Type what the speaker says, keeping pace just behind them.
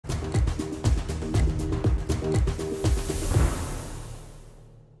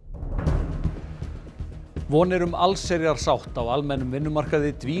Vonir allsherjar sátt á almennum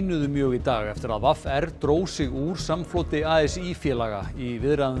vinnumarkaði dvínuðu mjög í dag eftir að VR dró sig úr samfloti ASÍ-félaga í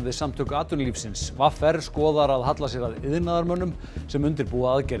viðræðum við Samtök atvinnulífsins. VR skoðar að halla sér að iðnaðarmönnum sem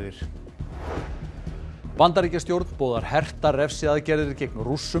undirbúa aðgerðir. Bandaríkjastjórn boðar hertar refsiaðgerðir gegn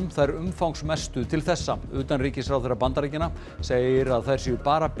Rússum, þær umfangsmestu til þessa. Utanríkisráðherra Bandaríkjanna segir að þær séu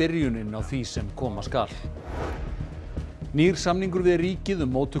bara byrjunin á því sem koma skal. Nýr samningur við ríkið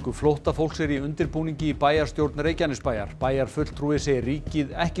móttöku flóttafólks í undirbúningi í bæjarstjórn Reykjanesbæjar. Bæjarfulltrúi segir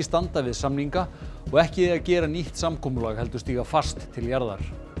ríkið ekki standa við samninga og ekki að gera nýtt samkomulag heldur stíga fast til jarðar.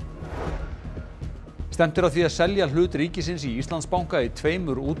 Stefnt að því að selja hlut ríkisins í Íslandsbanka í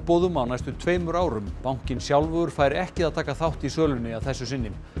 2 útboðum á næstu 2 árum. Bankinn sjálfur fær ekki að taka þátt í sölunni að þessu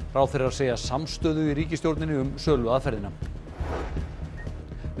sinni. Ráðherrar segja samstöðu í ríkisstjórninni söluaðferðina.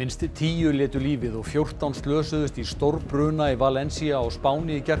 Minnst 10 létu lífið og 14 slösuðust í stórbruna í Valencia á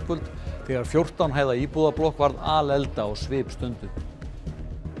Spáni í gærkvöld þegar 14 hæða íbúðablokk varð alelda á svipstundu.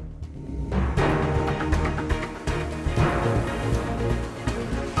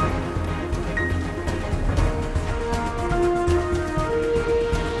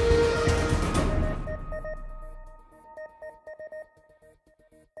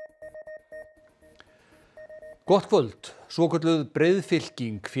 Gott kvöld. Svokölluð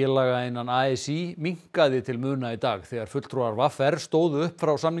breiðfylking félaga innan ASÍ minnkaði til muna í dag þegar fulltrúar VR stóðu upp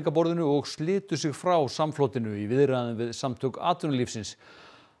frá samningaborðinu og slitu sig frá samflotinu í viðræðum við Samtök atvinnulífsins.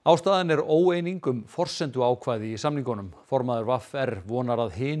 Ástæðan óeining forsenduákvæði í samningunum. Formaður VR vonar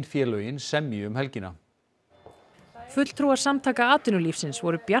að hin félögin semji helgina. Fulltrúar Samtaka atvinnulífsins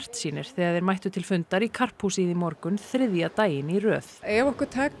voru bjartsýnir þegar þeir mættu til fundar í Karphúsið í morgun 3. daginn í röð. Ef okkur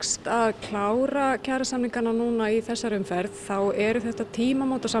tekst að klára kjarasamningana núna í þessari umferð þá eru þetta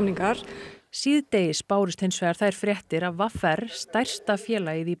tímamótasamningar. Síðdegis bárust hins vegar þær fréttir að VR, stærsta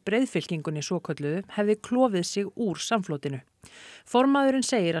félagið í breiðfylkingunni svokölluðu, hefði klofið sig úr samflotinu. Formaðurinn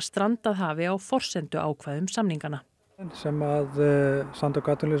segir að strandað hafi á forsenduákvæðum samningana. Sem að Samtök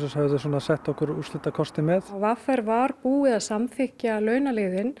atvinnulífsins höfðu sett okkur úrslitakosti með. VR var búið að samþykkja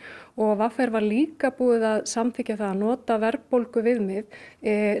launaliðinn og VR var líka búið að samþykkja það að nota verðbólgu viðmið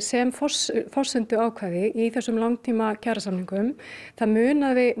sem forsendu ákvæði í þessum langtíma kjarasamningum. Það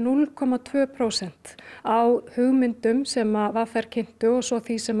munaði 0,2% á hugmyndum sem að VR kynntu og svo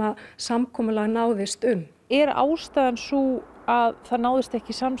því sem að samkomulag náðist Er ástæðan sú að það náðist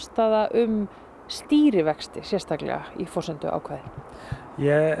ekki samstaða stýrivexti sérstaklega í forsendu ákvæði?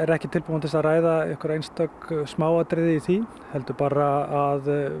 Ég er ekki tilbúin til að ræða ykkur einstök smáatriði í því, heldur bara að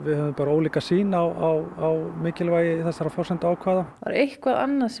við höfum bara ólíka sýn á mikilvægi þessara forsendu ákvæða. Var eitthvað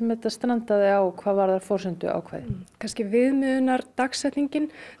annað sem þetta strandaði á hvað var það forsendu ákvæði? Kannski viðmiðunar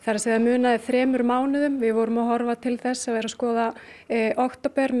dagsetningin, þar að segja munaði 3 mánuðum. Við vorum að horfa til þess að vera að skoða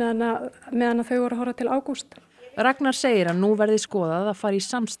október meðan þau voru að horfa til ágúst. Ragnar segir að nú verði skoðað að fara í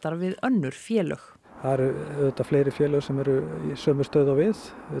samstarf við önnur félög. Það eru auðvitað fleiri félög sem eru í sömu stöðu við,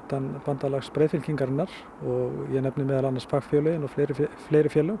 utan bandalags breiðfylkingarinnar og ég nefni meðal annars fagfélögin og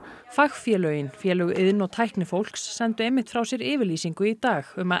fleiri félög. Fagfélögin, félög iðn- og tæknifólks, sendu einmitt frá sér yfirlýsingu í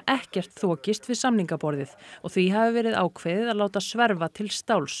dag að ekkert þokist við samningaborðið og því hafi verið ákveðið að láta sverfa til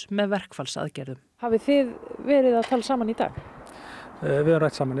stáls með verkfallsaðgerðum. Hafið þið verið að tala saman í dag? Við höfum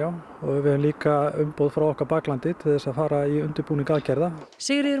rætt saman, já, og við höfum líka umboð frá okkar baklandi til þess að fara í undirbúning aðgerða.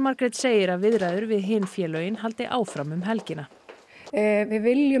 Sigríður Margrét segir að viðræður við hin félögin haldi áfram helgina. Við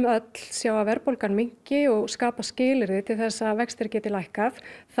viljum öll sjá að verðbólgan minnki og skapa skilyrði til þess að vextir geti lækkað.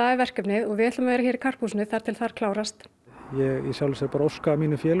 Það er verkefnið og við ætlum að vera hér í Karphúsinu þar til þar klárast. Ég sjálfur sér bara óska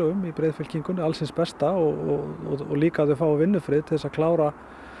mínu félögum í breiðfylkingunni allsins besta og líka að þau fá vinnufrið til þess að klára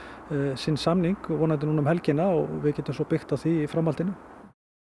sinn samning vonandi núna helgina og við getum svo byggt á því í framhaldinu.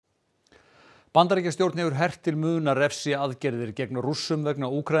 Bandaríkjastjórn hefur hert til muna refsiaðgerðir gegn Rússum vegna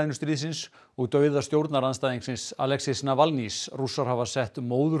Úkraínustríðsins og dauða stjórnarandstæðingsins Alexis Navalnys. Rússar hafa sett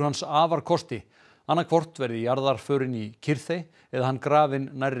móður hans afarkosti. Annaðhvort verði jarðarförin í Kyrþey eða hann grafinn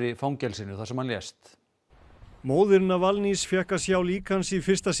nærri fangelsinu þar sem hann lést. Móðir Navalnys fékk að sjá lík hans í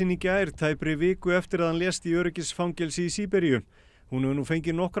fyrsta sinn í gær, tæpri viku eftir að hann lést í öryggisfangelsi í Síberíu. Hún hefur nú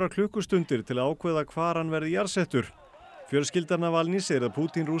fengið nokkrar klukkustundir til að ákveða hvar hann verði jarðsettur. Fjölskylda Navalnys segir að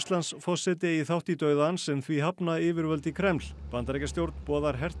Pútín Rússlands forseti eigi þátt í dauða hans en því hafna yfirvöld í Kreml. Bandaríkjastjórn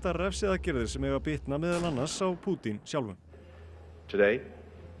boðar hertar refsiaðgerðir sem eiga bitna meðal annars á Pútín sjálfum. Today,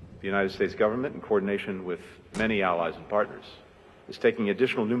 the United States government, in coordination with many allies and partners, is taking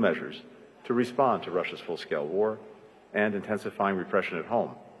additional new measures to respond to Russia's full-scale war and intensifying repression at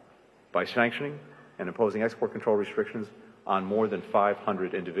home by sanctioning and imposing export control restrictions on more than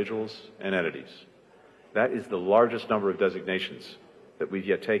 500 individuals and entities. That is the largest number of designations that we've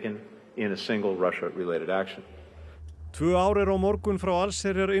yet taken in a single Russia-related action. 2 ár á morgun frá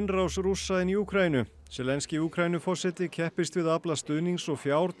allsherjar innrás Rússa inn í Úkraínu. Zelenski Úkraínuforseti keppist við að afla stuðnings og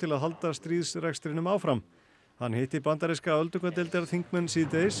fjár til að halda stríðsrekstrinum áfram. Hann hitti bandaríska öldungadeildar þingmenn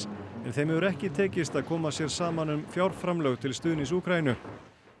síðdegis, en þeim hefur ekki tekist að koma sér saman fjárframlög til stuðnings Úkraínu.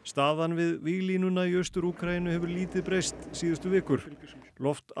 Staðan við víglínuna í Austur-Úkraínu hefur lítið breyst síðustu vikur.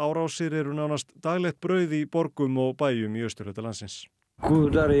 Loftárásir eru nánast daglegt brauð í borgum og bæjum í austurhluta landsins.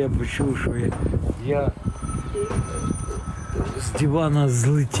 Удар я почув, що я з дивана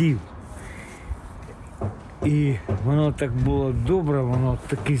злетів. І воно так було добре, воно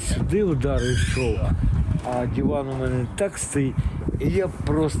такий сюди удар йшов, а диван у мене так стоїть, і я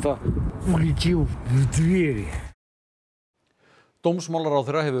просто улетів в двері.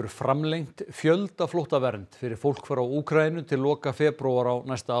 Dómsmálaráðherra hefur framlengt fjöldaflóttavernd fyrir fólk frá Úkraínu til loka febrúar á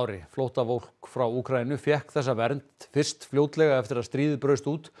næsta ári. Flóttafólk frá Úkraínu fékk þessa vernd fyrst fljótlega eftir að stríðið braust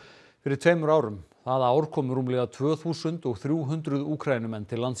út fyrir 2 árum. Það ár komu rúmlega 2300 Úkraínumenn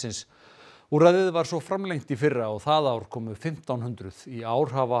til landsins. Úrræðið var svo framlengt í fyrra og það ár komu 1500. Í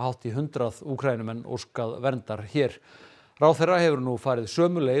ár hafa hátt í 100 Úkraínumenn óskað verndar hér. Ráðherra hefur nú farið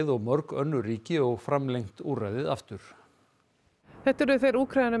sömu leið og mörg önnur ríki og framlengt úrræðið aftur. Þetta eru þeir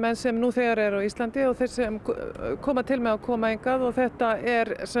Úkraínumenn sem nú þegar eru á Íslandi og þeir sem koma til með að koma hingað og þetta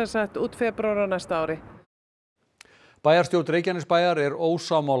sem sagt út febrúar á næsta ári. Bæjarstjórn Reykjanesbæjar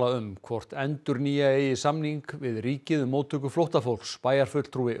ósammála hvort endurnýja eigi samning við ríkið móttöku flóttafólks.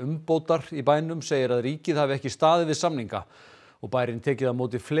 Bæjarfulltrúi umbótar í bænum segir að ríkið hafi ekki staðið við samninga og bærinn tekið á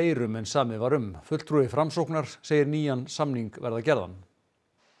móti fleirum en samið var Fulltrúi Framsóknar segir nýjan samning verða gerðan.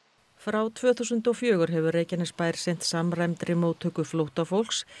 Frá 2004 hefur Reykjanesbær sinnt samræmdri móttöku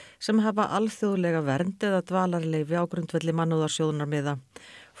flóttafólks sem hafa alþjóðlega vernd eða dvalarleyfi á grundvelli mannúðarsjónarmiða.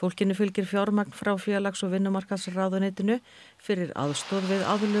 Fólkinu fylgir fjármagn frá félags- og vinnumarkaðsráðuneytinu fyrir aðstoð við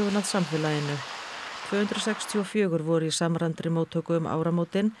aðlögun að samfélaginu. 264 voru í samræmdri móttöku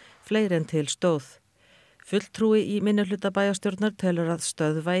áramótin, fleiri en til stóð. Fulltrúi í minnihluta bæjarstjórnar telur að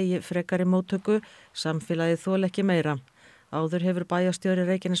stöðva í frekari móttöku, samfélagið þoli ekki meira. Áður hefur bæjarstjóri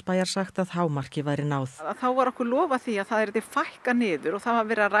Reykjanesbæjar sagt að hámarki væri náð. Þá var okkur lofað því að það yrði fækka niður og það var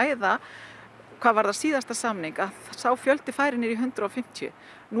verið að ræða hvað var það síðasta samning að sá fjöldi færi niður í 150.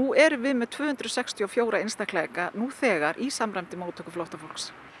 Nú erum við með 264 einstaklega nú þegar í samræmdri móttöku flóttafólks.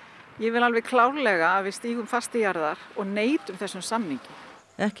 Ég vil alveg klárlega að við stígum fast í jarðar og neitum þessum samningi.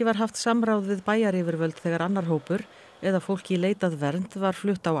 Ekki var haft samráð við bæjaryfirvöld þegar annar hópur eða fólki í leitað vernd var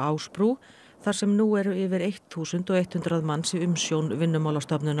flutt á Ásbrú, þar sem nú eru yfir 1100 manns í umsjón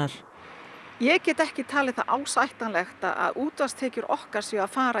Vinnumálastofnunar. Ég get ekki talið það ásættanlegt að útvarpstekjur okkar séu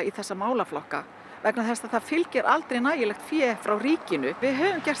að fara í þessa málaflokka vegna þess að það fylgir aldrei nægilegt fé frá ríkinu. Við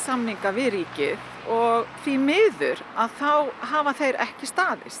höfum gert samninga við ríkið og því miður að þá hafa þeir ekki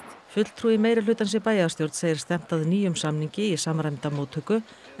staðist. Fulltrúi meirihlutans í bæjarstjórn segir stefnt að nýjum samningi í samræmda móttöku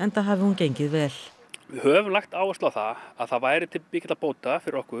enda hafi hún gengið vel. Við höfum lagt áherslu á að það væri til mikilla bóta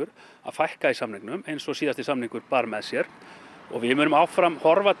fyrir okkur að fækka í samningnum eins og síðasti samningur bar með sér og við munum áfram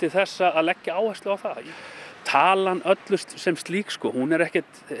horfa til þess að leggja áherslu á það. Talan öllust sem slík hún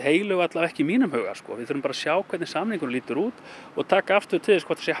ekkert heilug allavega ekki í mínum huga Við þurfum bara að sjá hvernig samningur lítur út og taka aftur til þess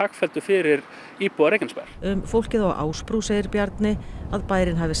hvort það sé hagfelldur fyrir íbúa Reykjanesbær. Fólkið á Ásbrú segir Bjarni að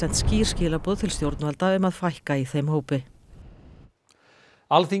bærinn hafi sent skýr skilaboð til stjórnvalda að fækka í þeim hópi.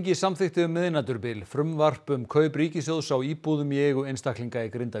 Alþingi samþykkti miðnæturbil frumvarp kaup ríkissjóðs á íbúðum í eigu einstaklinga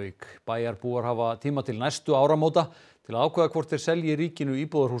í Grindavík. Bæjarbúar hafa tíma til næstu áramóta til að ákveða hvort þeir selji ríkinu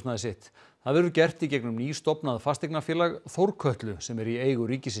íbúðarhúsnæði sitt. Það verður gert í gegnum nýstofnað fasteignafélag Þórkötlu sem í eigu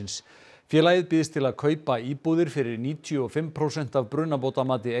ríkisins. Félagið býðst til að kaupa íbúðir fyrir 95% af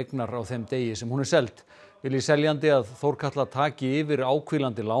brunabótamati eignar á þeim degi sem hún seld. Vilji seljandi að Þórkatla taki yfir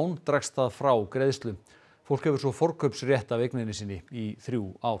áhvílandi lán dregst það frá greiðslu. Fólk hefur svo forkaupsrétt af eigninni sinni í 3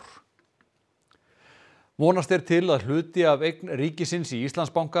 ár. Vonast til að hluti af eign ríkisins í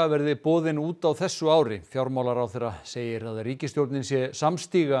Íslandsbanka verði boðin út á þessu ári. Fjármálaráðherra segir að ríkisstjórnin sé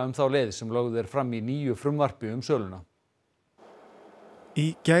samstíga þá leið sem lögð fram í nýju frumvarpi söluna.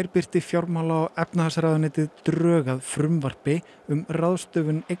 Í gær birti fjármála- og efnahagsráðuneytið drög að frumvarpi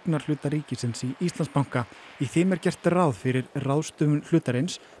ráðstöfun eignarhluta ríkisins í Íslandsbanka. Í þeim gert ráð fyrir ráðstöfun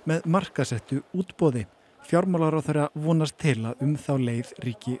hlutarins með markaðssettu útboði. Fjármálaráðherra vonast til að þá leið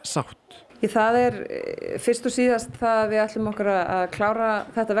ríki sátt. Það fyrst og síðast það að við ætlum okkur að klára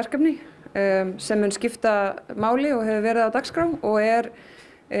þetta verkefni sem mun skipta máli og hefur verið á dagskrá og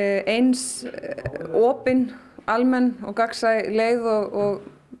eins opin, almenn og gagnsæ leið og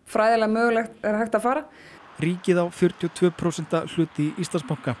fræðilega mögulegt hægt að fara. Ríkið á 42% hluti í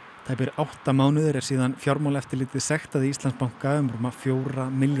Íslandsbanka. Tæpir 8 mánuðir síðan fjármálaeftirlitið sektaði Íslandsbanka rúma 4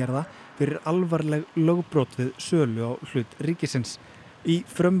 milljarða fyrir alvarleg lögbrot við sölu á hlut ríkisins. Í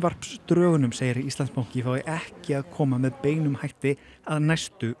frumvarpsdrögunum segir Íslandsbanki fái ekki að koma með beinum hætti að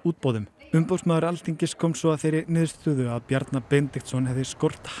næstu útboðum. Umboðsmaður Alþingis kom svo að þeirri niðurstöðu að Bjarna Benediktsson hefði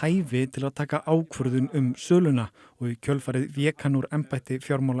skort hæfi til að taka ákvörðun söluna og í kjölfarið vék hann úr embætti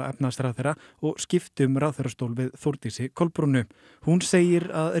fjármála efnahagsráðherra og skipti ráðherrastól við Þórdísi Kolbrúnu. Hún segir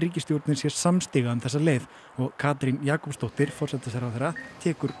að ríkisstjórnin sé samstiga þessa leið og Katrín Jakobsdóttir, forsætisráðherra,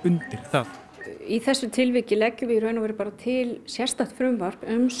 tekur undir það. Í þessu tilviki leggjum við í raun og veru bara til sérstakt frumvarp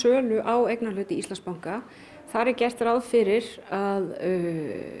sölu á eignarhluti Íslandsbanka. Þar gert ráð fyrir að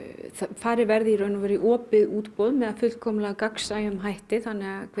fari verði í raun og veru í opið útboð með fullkomlega gagnsæjum hætti þannig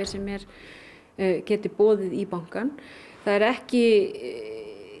að hver sem geti boðið í bankann. Það ekki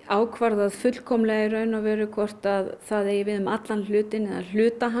ákvarðað fullkomlega í raun og veru hvort að það eigi við allan hlutin eða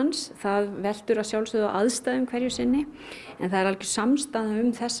hluta hans. Það veltur að sjálfsögðu á aðstæðum hverju sinni en það algjör samstaða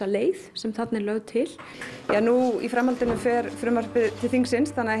þessa leið sem þarna lögð til. Já, nú í framhaldinu fer frumvarpið til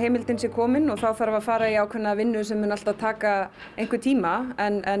þingsins þannig að heimildin sé komin og þá þarf að fara í ákveðna vinnu sem mun alltaf taka einhver tíma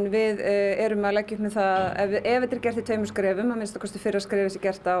en við erum að leggja upp með það ef þetta gert í 2 skrefum, að minnsta kosti fyrra skrefið sé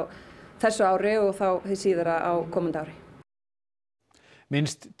gert á þessu ári og þá því síðara á komandi ári.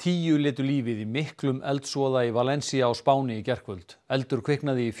 Minnst 10 létu lífið í miklum eldsvoða í Valencia á Spáni í gærkvöld. Eldur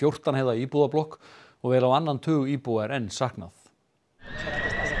kviknaði í 14 hæða íbúðablokk og vel á annan tug íbúa enn saknað.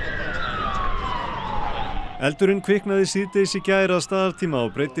 Eldurinn kviknaði síðdegis í gær að staðartíma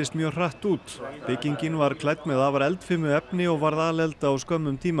og breyttist mjög hratt út. Byggingin var klædd með afar eldfimu efni og varð alelda á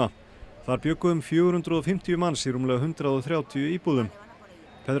skömmum tíma. Þar bjuggu 450 manns í rúmlega 130 íbúðum.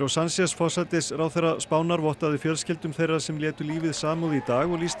 Pedro Sánchez, forsætisráðherra Spánar, vottaði fjölskyldum þeirra sem létu lífið samúð í dag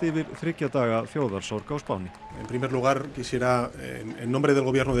og lýsti yfir 3 daga þjóðarsorg á Spáni. En primer lugar, quisiera, en nombre del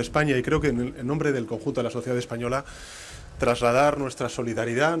Gobierno de España y creo que en nombre del conjunto de la sociedad española, trasladar nuestra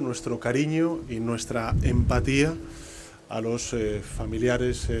solidaridad, nuestro cariño y nuestra empatía a los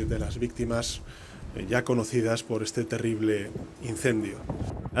familiares de las víctimas ya conocidas por este terrible incendio.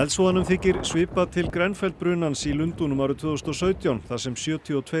 Eldsvoðanum þykir svipa til Grenfell-brunans í Lundúnum árið 2017 þar sem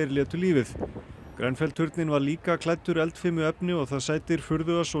 72 létu lífið. Grenfell-turnin var líka klæddur eldfimu efni og það sætir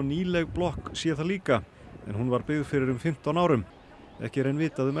furðuga svo nýleg blokk sé það líka en hún var byggð fyrir 15 árum. Ekki enn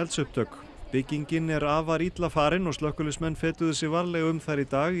vitað eldsupptök. Byggingin afar illa farin og slökkviliðsmenn fetuðu sig varlega þær í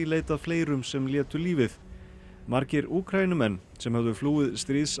dag í leit að fleirum sem létu lífið. Margir Úkraínumenn sem höfðu flúið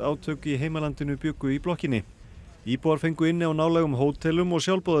stríðsátök í heimalandinu bjuggu í blokkinni. Íbúar fengu inni á nálægum hótelum og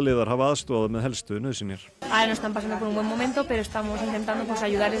sjálfboðaliðar hafa aðstoðað með helstu nauðsynjar. Ahora no están pasando por un buen momento, pero estamos intentando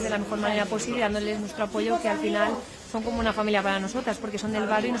ayudarles de la mejor manera posible, dándoles nuestro apoyo, que al final son como una familia para nosotras, porque son del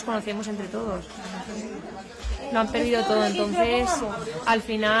barrio y nos conocemos entre todos. Lo han perdido todo, entonces al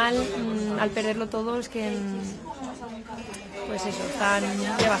final, al perderlo todo, es que pues eso, están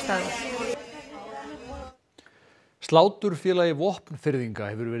devastados. Sláturfélagi Vopnafirðinga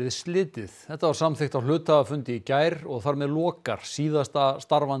hefur verið slitið. Þetta var samþykkt á hluthafafundi í gær og þar með lokar síðasta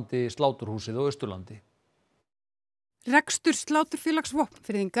starfandi sláturhúsið á Austurlandi. Rekstur Sláturfélags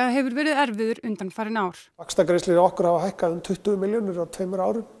Vopnafirðinga hefur verið erfiður undanfarin ár. Vaxtagreiðslur okkur hafa hækkað 20 milljónir á 2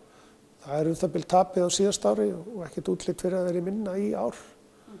 árum. Það það bil tapið á síðasta ári og ekkert útlit fyrir að vera minna í ár.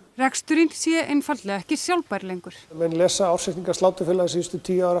 Reksturinn sé einfaldlega ekki sjálfbær lengur. Menn lesa ársreikninga sláturfélaga síðustu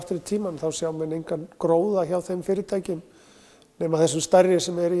 10 ár aftur í tímann, þá sjá menn engan gróða hjá þeim fyrirtækjum nema þessum stærri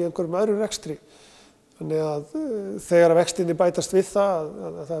sem í einhverjum öðrum rekstri. Þannig að þegar vextinni bætast við það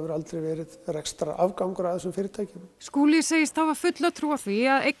það hefur aldrei verið rekstra afgangur að þessum fyrirtækjum. Skúli segist hafa fulla trú á því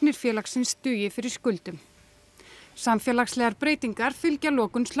að eignir félagsins dugi fyrir skuldum. Samfélagslegar breytingar fylgja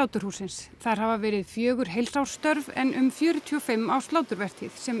lokun sláturhúsins. Þar hafa verið 4 heilsársstörf en 45 á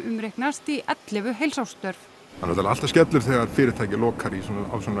sláturvertíð sem umreiknast í 11 heilsársstörf. Það alltaf skellur þegar fyrirtæki lokar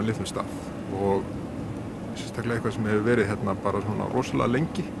á svona litlum stað og sérstaklega eitthvað sem hefur verið hérna bara svona rosalega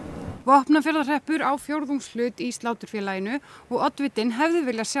lengi. Vopnafjarðarhreppur á fjórðungshlut í sláturfélaginu og oddvitinn hefði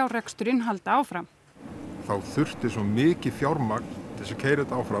viljað sjá reksturinn halda áfram. Þá þurfti svo mikið fjármagn til þess að keyra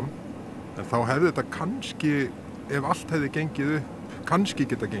þetta áfram en þá hefði þetta kannski ef allt hefði gengið upp, kannski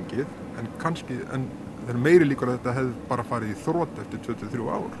geta gengið, en það meiri líkur að þetta hefði bara farið í þrot eftir 23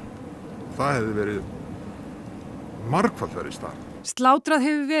 ár. Það hefði verið margfalt verið stað. Slátrað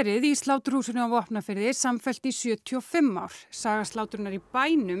hefur verið í Sláturhúsinu á Vopnafirði samfellt í 75 ár. Saga slátrunar í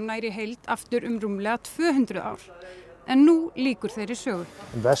bænum næri heild aftur rúmlega 200 ár. En nú lýkur þeirri sögu.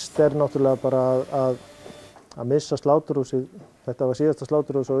 Verst náttúrulega bara að missa sláturhúsið. Þetta var síðasta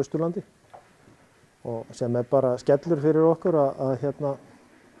sláturhús á Austurlandi. Og sem bara skellur fyrir okkur að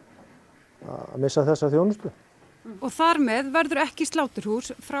missa þessa þjónustu. Og þar með verður ekki sláturhús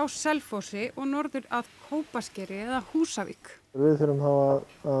frá Selfossi og norður að Kópaskeri eða Húsavík. Við þurfum þá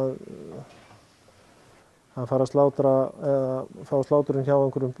að fara að slátra eða fá sláturinn hjá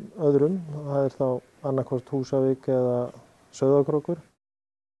einhverjum öðrum. Það þá annarkvort Húsavík eða Sauðárkrókur.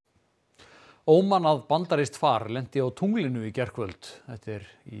 Ómannað bandarískt far lenti á tunglinu í gærkvöld. Þetta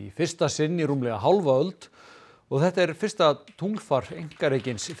í fyrsta sinn í rúmlega hálfa öld og þetta fyrsta tunglfar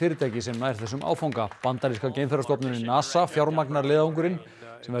einkareikins fyrirtæki sem nær þessum áfanga. Bandaríska geimferðastofnunin NASA fjármagnar leiðangurinn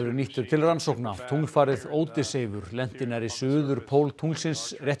sem verður nýttur til rannsókna. Tunglfarið Ódysseifur lenti nærri suður pól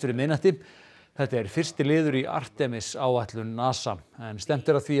tunglsins rétt fyrir miðnætti. Þetta fyrsti liður í Artemis áætlun NASA en stefnt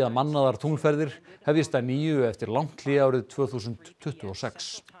að því að mannaðar tunglferðir hefjist að nýju eftir langt hlé árið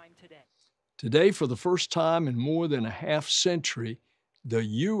 2026. Today, for the first time in more than a half century, the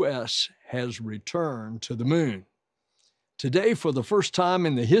U.S. has returned to the moon. Today, for the first time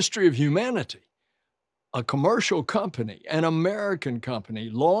in the history of humanity, a commercial company, an American company,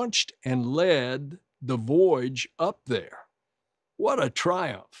 launched and led the voyage up there. What a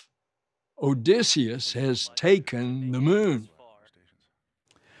triumph. Odysseus has taken the moon.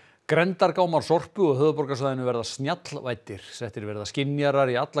 Grendargámar Sorpu og höfuðborgarsvæðinu verða snjallvæddir. Settir verða skynjarar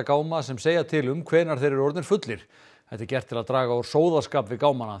í alla gáma sem segja til hvenær þeir eru orðnir fullir. Þetta gert til að draga úr sóðaskap við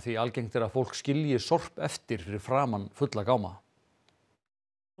gámana því algengt að fólk skilji sorp eftir fyrir framan fulla gáma.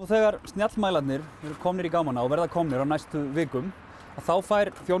 Nú þegar snjallmælarnir eru komnir í gámana og verða komnir á næstu vikum, þá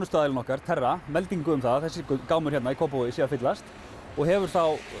fær þjónustuaðilinn okkar, Terra, meldingu það þessi gámur hérna í Kópavogi sé að fyllast og hefur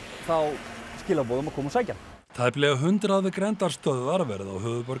þá skilaboð að koma og sækja. Tæplega 100 grendarstöðvar verða á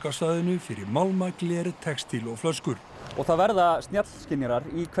höfuðborgarsvæðinu fyrir málma, gleri, textíl og flöskur. Og það verða snjallskynjarar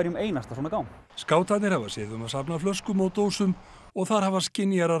í hverjum einasta svona gám. Skátarnir hafa séð að safna flöskum og dósum og þar hafa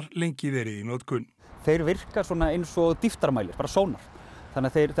skynjarar lengi verið í notkun. Þeir virka svona eins og dýftarmælir, bara sónar.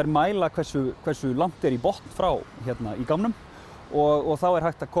 Þannig að þeir mæla hversu langt í botn frá hérna í gámnum og þá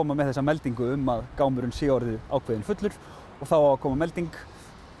hægt að koma með þessa meldingu að gámurinn sé orðið ákveðinn fullur og þá á að koma melding,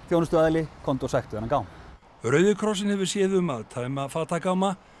 þjónustuaðili, komdu og sæktu þennan gám. Rauði krossinn hefur séð að tæma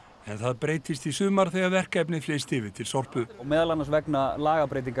fatagáma en það breytist í sumar þegar verkefnið flyst yfir til Sorpu. Og meðal annars vegna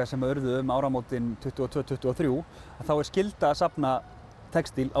lagabreytinga sem urðu áramótin 22-23 þá skylda að safna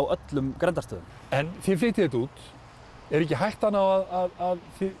textíl á öllum grendarstöðum. En þið flytjið þetta út. Ekki hættan á að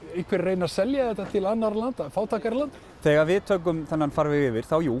einhver reyna að selja þetta til annar landa, fátækari landa? Þegar við tökum þennan farveg yfir,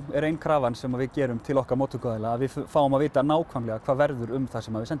 þá ein krafan sem við gerum til okkar móttökuaðila að við fáum að vita nákvæmlega hvað verður það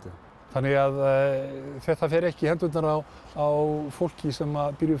sem við sendum. Þannig að þetta fer ekki í hendurnar á fólki sem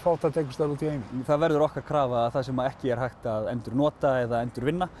býr við fátækt einhvers staðar út í heimi. Það verður okkar krafa að það sem ekki hægt að endurnota eða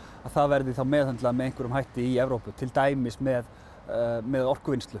endurvinna, að það verði þá meðhöndlað með einhverjum hætti í Evrópu, til dæmis með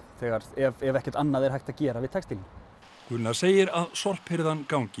orkuvinnslu, þegar ef ekkert annað hægt að gera við textílinn. Gunnar segir að sorphirðan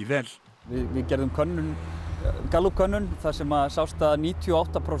gangi vel. Við gerðum Gallup-könnun þar sem sást að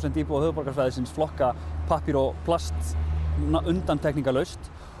 98% íbúa höfuðborgarsvæðisins flokka pappír og plast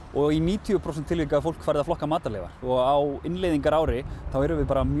undantekningarlaust og í 90% tilvika fólk farið að flokka matarleifar og á innleiðingar ári þá erum við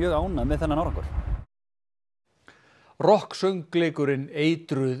bara mjög ánægð með þennan árangur. Rock-söngleikurinn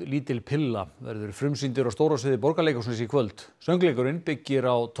Eitruð lítil pilla verður frumsýndur á stóra sviði Borgarleikhússins í kvöld. Söngleikurinn byggir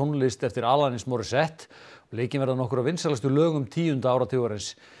á tónlist eftir Alanis Morissette og leikinn verða nokkur af vinsælustu lögum 10.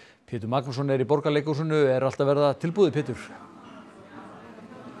 áratugarins. Pétur Magnússon í Borgarleikhúsinu alltaf verða tilbúið, Pétur.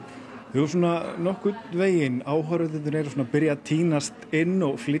 Jú, svona nokkurn veginn, áhorfendurnir eru svona að byrja að tínast inn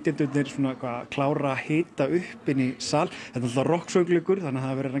og flytjendurnir svona klára að hita upp inn í sal. Þetta alltaf rocksöngleikur, þannig að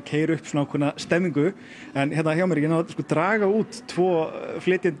það verður að keyra upp svona ákveðna stemmingu. En hérna hjá mér, ég náðu að draga út 2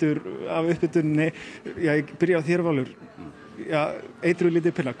 flytjendur af uppbytuninni. Ég byrja á þér, Valur. Eitruð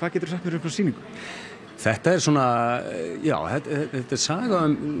lítil pilla, hvað getur þú sagt mér um sýningu? Þetta svona, þetta saga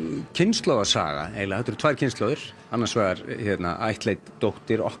kynslóðasaga, eiginlega. Þetta eru 2 kynslóðir, annars vegar ættleidd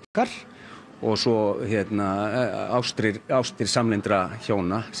dóttir okkar og svo ástir samlyndra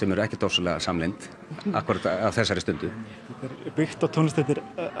hjóna sem eru ekkert ofsalega samlynd akkurat á þessari stundu. Þetta byggt á tónlist eftir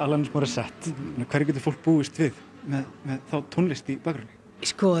Alanis Morissette. Hverju getur fólk búist við með þá tónlist í bakgrunni?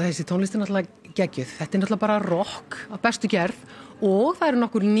 Sko, þessi tónlist náttúrulega geggjuð. Þetta náttúrulega bara rock af bestu gerð. Og það eru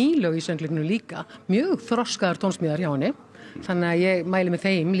nokkur nýlög í söngleiknum líka, mjög þroskaðar tónsmíðar hjá henni, þannig að ég mæli með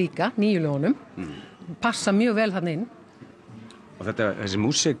þeim líka, nýju lögunum, passa mjög vel þarna inn. Og þessi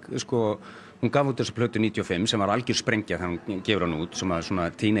músík, hún gaf út þessu plötu 95 sem var algjör sprengja þegar hún gefur hann út, sem svona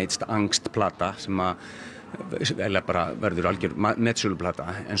teenage angstplata sem bara verður algjör metsöluplata.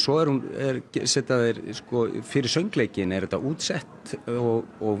 En svo setaðir, fyrir söngleikin þetta útsett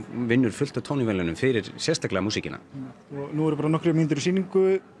og vinnur fullt af tónlivelunum fyrir sérstaklega músíkina. Og nú eru bara nokkrar mínútur í sýningu.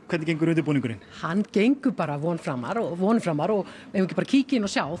 Hvernig gengur undirbúningurinn? Hann gengur bara vonframar og ef við ekki bara kíkja inn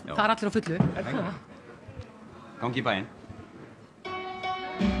og sjá, það allir á fullu. Gangi í bæinn.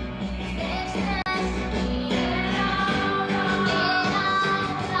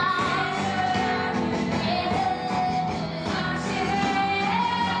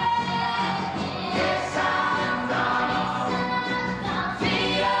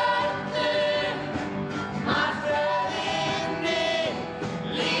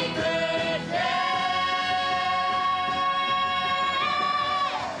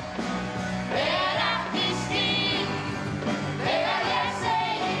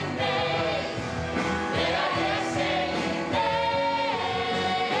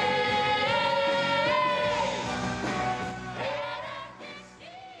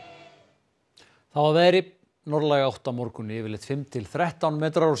 Það var veðri, norðlæg átt á morgun, yfirleitt 5 til 13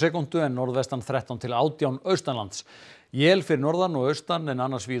 metrar á sekúndu en norðvestan 13 til 18 austanlands. Él fyrir norðan og austan en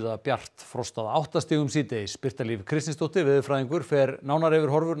annars víða bjart, frostað 8 stigum síðdegis. Birta Líf Kristinsdóttir, veðurfræðingur, fer nánar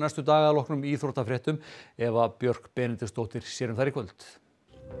yfir horfur næstu daga að loknum íþróttafréttum. Eva Björk Benediktsdóttir sér þær í kvöld.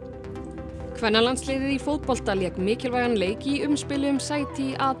 Kvennalandsliðið í fótbolta lék mikilvægan leik í umspili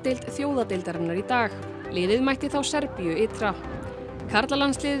sæti í A-deild þjóðadeildarinnar í dag. Liðið mætti þá Serbíu ytra.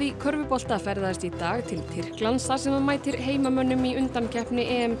 Karlalandsliðið í körfubolta ferðaðist í dag til Tyrklands þar sem það mætir heimamönnum í undankeppni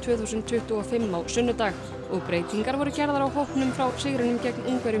EM 2025 á sunnudag og breytingar voru gerðar á hópnum frá sigrunum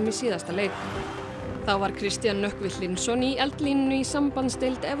gegn Ungverjum í síðasta leik. Þá var Kristján Nökkvi Hlynsson í eldlínunni í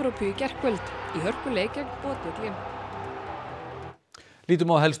sambandsdeild Evrópu í gærkvöld í hörkuleik gegn Boðdugli.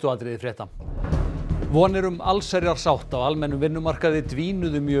 Lítum á helstu atriði frétta. Vonir allsherjar sátt á almennum vinnumarkaði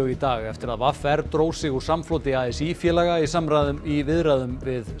dvínuðu mjög í dag eftir að VR dró sig úr samfloti ASÍ-félaga í viðræðum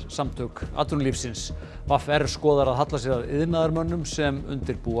við samtök atvinnulífsins. VR skoðar að halla sér að iðnaðarmönnum sem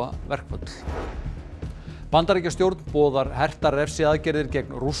undirbúa verkföll. Bandaríkjastjórn boðar hertar refsiaðgerðir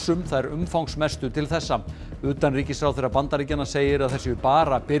gegn Rússum, þær umfangsmestu til þessa. Utanríkisráðherra Bandaríkjanna segir að þessi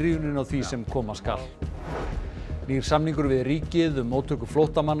bara byrjunin á því sem koma skal. Nýr samningur við ríkið móttöku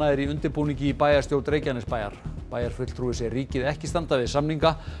flóttamanna í undirbúningi í bæjarstjórn Reykjanesbæjar. Bæjarfulltrúi segir ríkið ekki standa við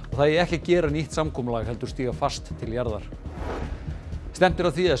samninga og það eigi ekki að gera nýtt samkomulag heldur stíga fast til jarðar. Stefnt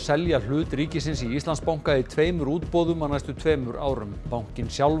á því að selja hlut ríkisins í Íslandsbanka í 2 útboðum á næstu 2 árum. Bankinn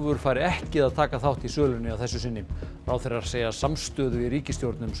sjálfur fær ekki að taka þátt í sölunni á þessu sinni. Ráðherrar segja samstöðu í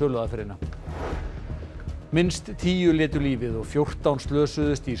ríkisstjórn söluaðferðina. Minnst 10 létu lífið og 14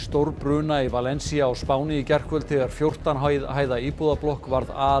 slösuðust í stórbruna í Valencia á Spáni í gærkvöld þegar 14 hæða íbúðablokk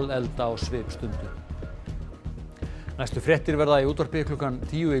varð alelda á svipstundu. Næstu fréttir verða í útvarpi klukkan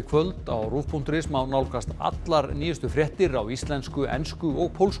 10 í kvöld. Á rúv.is má nálgast allar nýjustu fréttir á íslensku, ensku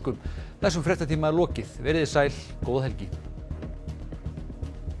og pólsku. Þessum fréttatíma lokið. Verið sæl, góða helgi.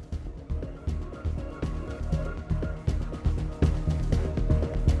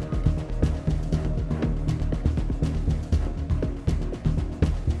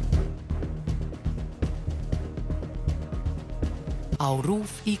 Á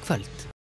RÚV í kvöld.